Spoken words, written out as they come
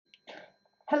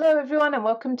Hello everyone and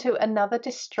welcome to another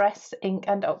Distress Ink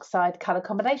and Oxide colour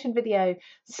combination video.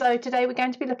 So today we're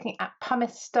going to be looking at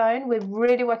Pumice Stone. We're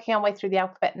really working our way through the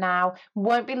alphabet now.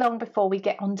 Won't be long before we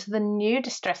get onto the new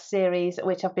Distress series,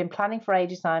 which I've been planning for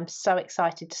ages and I'm so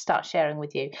excited to start sharing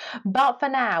with you. But for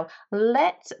now,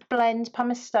 let's blend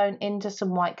Pumice Stone into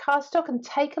some white cardstock and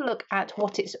take a look at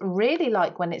what it's really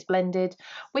like when it's blended.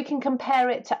 We can compare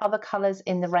it to other colours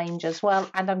in the range as well,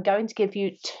 and I'm going to give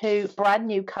you two brand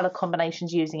new colour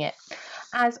combinations using it.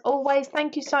 As always,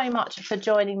 thank you so much for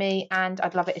joining me, and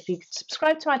I'd love it if you could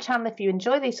subscribe to my channel if you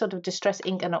enjoy these sort of Distress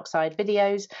Ink and Oxide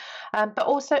videos, but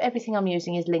also everything I'm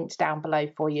using is linked down below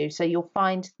for you, so you'll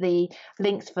find the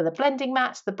links for the blending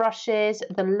mats, the brushes,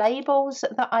 the labels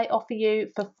that I offer you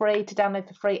for free to download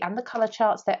for free, and the colour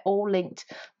charts. They're all linked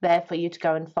there for you to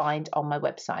go and find on my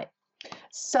website.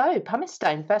 So Pumice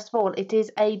Stone, first of all, it is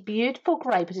a beautiful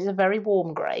grey, but it's a very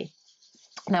warm grey.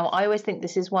 Now, I always think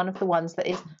this is one of the ones that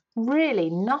is really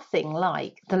nothing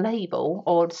like the label,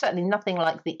 or certainly nothing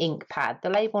like the ink pad. The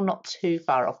label not too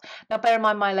far off. Now, bear in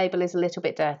mind, my label is a little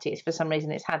bit dirty. It's for some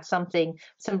reason it's had some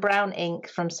brown ink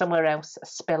from somewhere else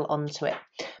spill onto it.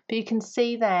 But you can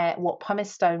see there what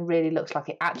Pumice Stone really looks like.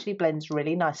 It actually blends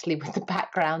really nicely with the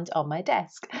background on my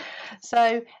desk.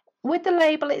 So with the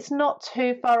label, it's not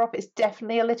too far off. It's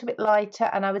definitely a little bit lighter,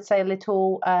 and I would say a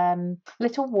little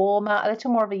warmer, a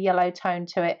little more of a yellow tone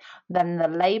to it than the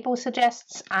label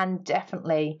suggests, and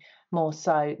definitely more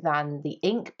so than the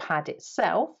ink pad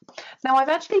itself. Now, I've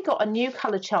actually got a new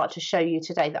colour chart to show you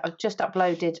today that I've just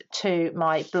uploaded to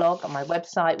my blog on my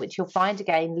website, which you'll find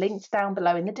again linked down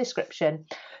below in the description.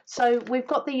 So we've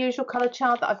got the usual colour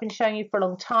chart that I've been showing you for a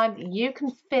long time that you can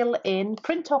fill in,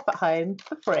 print off at home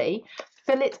for free.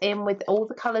 Fill it in with all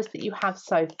the colours that you have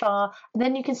so far, and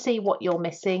then you can see what you're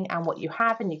missing and what you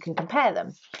have, and you can compare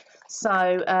them.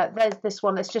 So there's this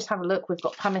one. Let's just have a look. We've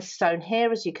got Pumice Stone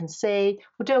here, as you can see.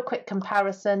 We'll do a quick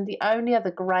comparison. The only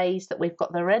other greys that we've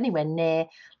got that are anywhere near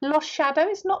Lost Shadow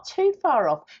is not too far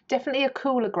off. Definitely a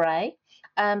cooler grey,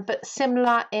 but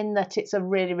similar in that it's a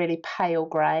really, really pale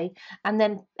grey. And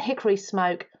then Hickory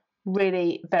Smoke,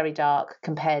 really very dark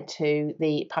compared to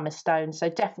the Pumice Stone, so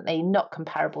definitely not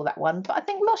comparable, that one, but I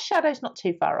think Lost Shadow's not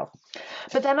too far off.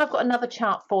 But then I've got another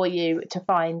chart for you to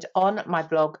find on my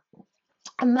blog,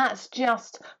 and that's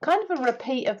just kind of a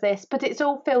repeat of this, but it's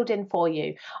all filled in for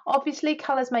you. Obviously,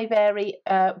 colours may vary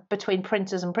between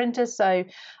printers and printers, so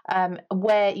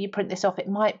where you print this off, it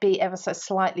might be ever so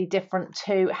slightly different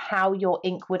to how your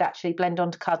ink would actually blend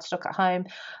onto cardstock at home.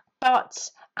 But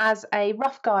as a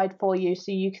rough guide for you,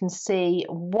 so you can see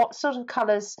what sort of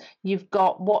colours you've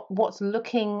got, what's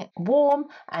looking warm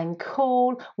and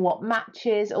cool, what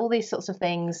matches, all these sorts of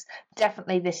things.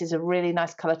 Definitely this is a really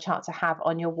nice colour chart to have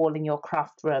on your wall in your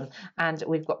craft room, and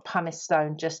we've got Pumice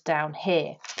Stone just down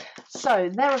here. So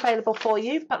they're available for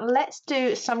you, but let's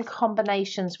do some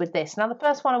combinations with this. Now, the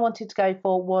first one I wanted to go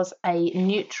for was a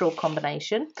neutral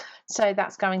combination. So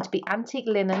that's going to be Antique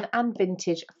Linen and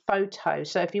Vintage Photo.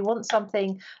 So if you want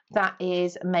something that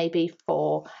is maybe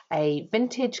for a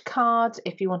vintage card,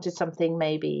 if you wanted something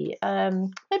maybe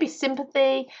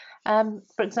sympathy,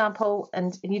 for example,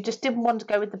 and you just didn't want to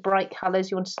go with the bright colours,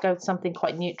 you wanted to go with something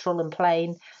quite neutral and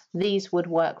plain, these would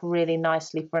work really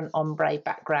nicely for an ombre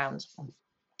background.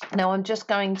 Now I'm just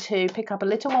going to pick up a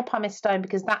little more Pumice Stone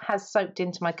because that has soaked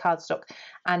into my cardstock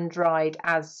and dried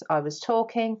as I was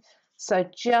talking. So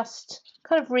just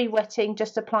kind of re-wetting,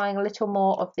 just applying a little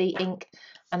more of the ink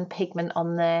and pigment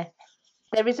on there.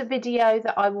 There is a video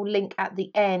that I will link at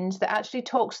the end that actually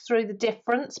talks through the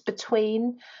difference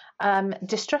between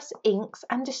Distress Inks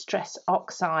and Distress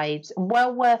Oxides.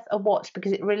 Well worth a watch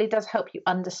because it really does help you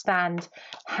understand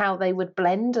how they would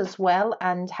blend as well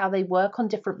and how they work on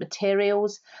different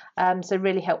materials. So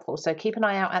really helpful. So keep an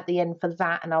eye out at the end for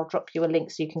that, and I'll drop you a link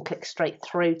so you can click straight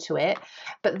through to it.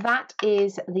 But that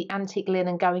is the Antique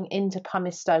Linen going into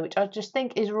Pumice Stone, which I just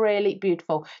think is really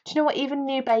beautiful. Do you know what? Even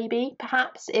new baby,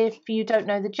 perhaps if you don't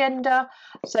know the gender,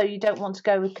 so you don't want to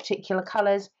go with particular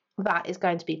colours, that is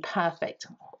going to be perfect.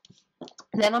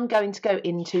 Then I'm going to go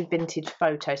into Vintage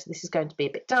Photo, so this is going to be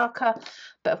a bit darker,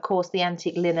 but of course the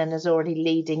Antique Linen is already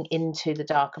leading into the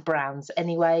darker browns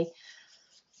anyway.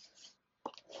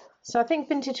 So I think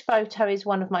Vintage Photo is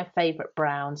one of my favourite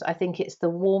browns. I think it's the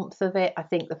warmth of it. I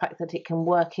think the fact that it can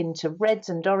work into reds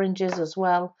and oranges as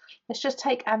well. Let's just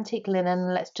take Antique Linen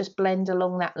and let's just blend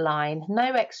along that line.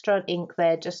 No extra ink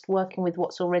there, just working with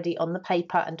what's already on the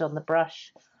paper and on the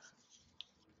brush.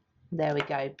 There we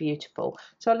go, beautiful.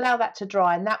 So allow that to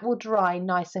dry, and that will dry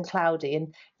nice and cloudy. And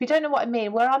if you don't know what I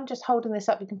mean, where I'm just holding this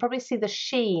up, you can probably see the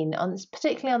sheen on this,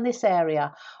 particularly on this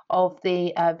area of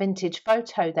the vintage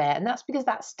photo there, and that's because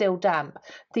that's still damp.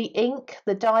 The ink,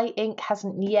 the dye ink,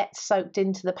 hasn't yet soaked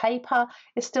into the paper.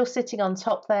 It's still sitting on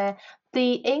top there.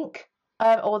 The ink,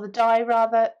 or the dye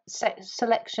rather,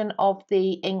 selection of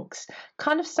the inks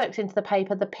kind of soaks into the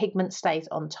paper, the pigment stays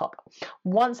on top.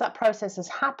 Once that process has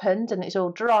happened and it's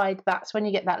all dried, that's when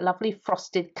you get that lovely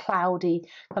frosted, cloudy,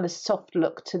 kind of soft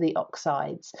look to the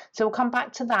oxides. So we'll come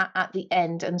back to that at the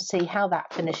end and see how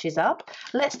that finishes up.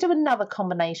 Let's do another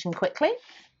combination quickly.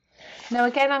 Now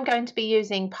again, I'm going to be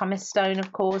using Pumice Stone,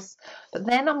 of course, but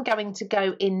then I'm going to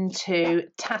go into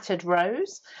Tattered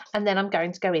Rose, and then I'm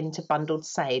going to go into Bundled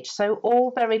Sage. So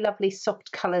all very lovely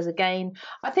soft colours again.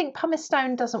 I think Pumice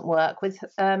Stone doesn't work with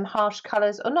harsh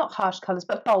colours, or not harsh colours,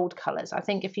 but bold colours. I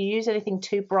think if you use anything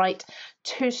too bright,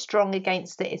 too strong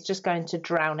against it, it's just going to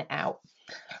drown it out.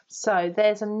 So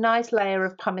there's a nice layer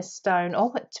of Pumice Stone,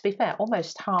 to be fair,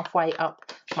 almost halfway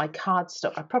up my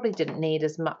cardstock. I probably didn't need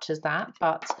as much as that,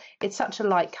 but it's such a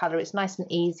light colour. It's nice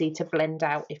and easy to blend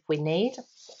out if we need.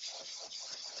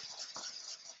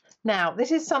 Now,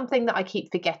 this is something that I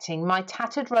keep forgetting. My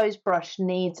Tattered Rose brush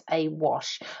needs a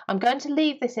wash. I'm going to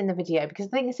leave this in the video because I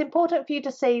think it's important for you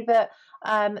to see that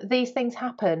these things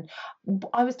happen.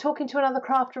 I was talking to another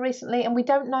crafter recently and we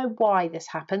don't know why this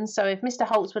happens, so if Mr.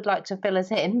 Holtz would like to fill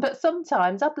us in, but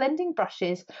sometimes our blending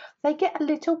brushes, they get a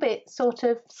little bit sort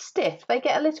of stiff. They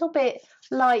get a little bit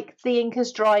like the ink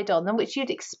has dried on them, which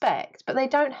you'd expect, but they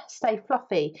don't stay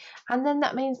fluffy, and then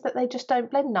that means that they just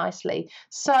don't blend nicely.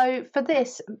 So for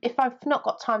this, if I've not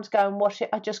got time to go and wash it,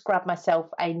 I just grab myself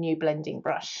a new blending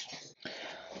brush.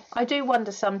 I do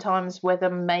wonder sometimes whether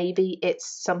maybe it's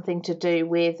something to do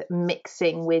with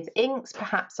mixing with inks.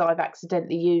 Perhaps I've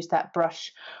accidentally used that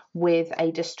brush with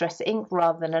a distress ink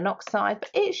rather than an oxide, but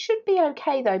it should be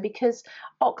okay though, because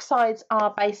oxides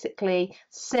are basically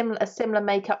a similar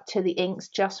makeup to the inks,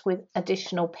 just with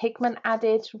additional pigment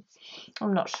added.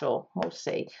 I'm not sure, we'll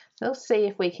see. We'll see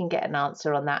if we can get an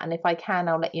answer on that, and if I can,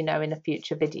 I'll let you know in a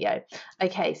future video.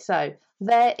 Okay, so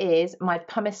there is my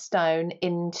Pumice Stone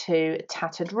into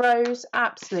Tattered Rose,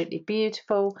 absolutely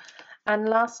beautiful. And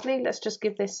lastly, let's just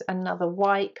give this another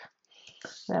wipe.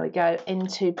 There we go,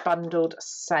 into Bundled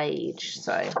Sage.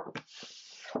 So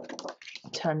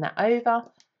turn that over.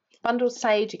 Bundled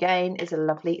Sage again is a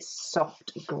lovely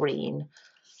soft green.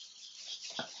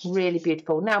 Really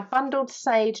beautiful. Now, Bundled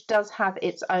Sage does have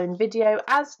its own video,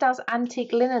 as does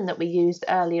Antique Linen that we used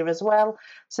earlier as well.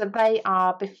 So they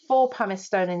are before Pumice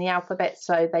Stone in the alphabet,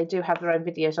 so they do have their own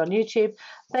videos on YouTube.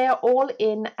 They are all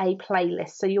in a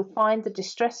playlist, so you'll find the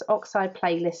Distress Oxide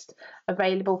playlist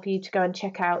available for you to go and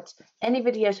check out. Any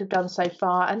videos we've done so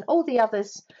far, and all the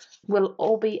others will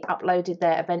all be uploaded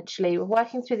there eventually. We're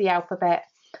working through the alphabet,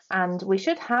 and we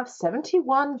should have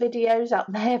 71 videos up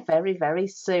there very, very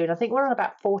soon. I think we're on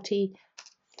about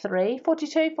 43,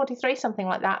 42, 43, something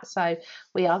like that. So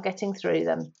we are getting through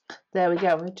them. There we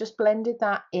go. We've just blended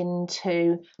that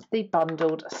into the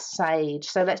Bundled Sage.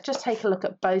 So let's just take a look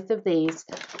at both of these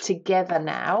together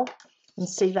now and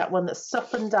see that one that's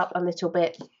softened up a little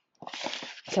bit.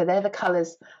 So they're the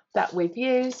colours that we've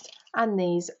used, and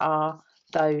these are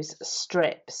those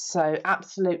strips. So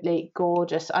absolutely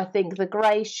gorgeous. I think the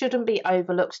grey shouldn't be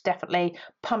overlooked, definitely,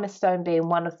 Pumice Stone being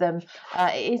one of them.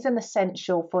 It is an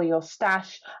essential for your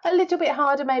stash. A little bit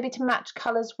harder maybe to match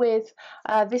colours with.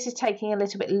 This is taking a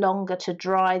little bit longer to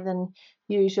dry than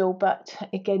usual, but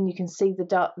again, you can see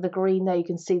the green there, you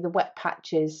can see the wet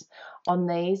patches on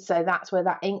these, so that's where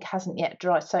that ink hasn't yet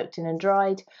soaked in and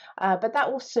dried, but that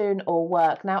will soon all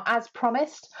work. Now, as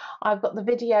promised, I've got the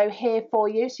video here for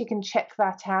you, so you can check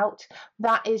that out.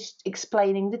 That is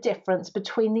explaining the difference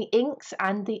between the inks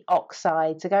and the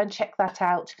oxides, so go and check that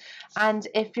out. And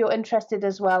if you're interested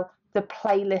as well, the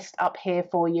playlist up here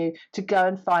for you to go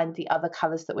and find the other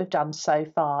colours that we've done so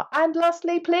far. And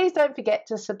lastly, please don't forget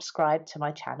to subscribe to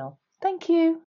my channel. Thank you.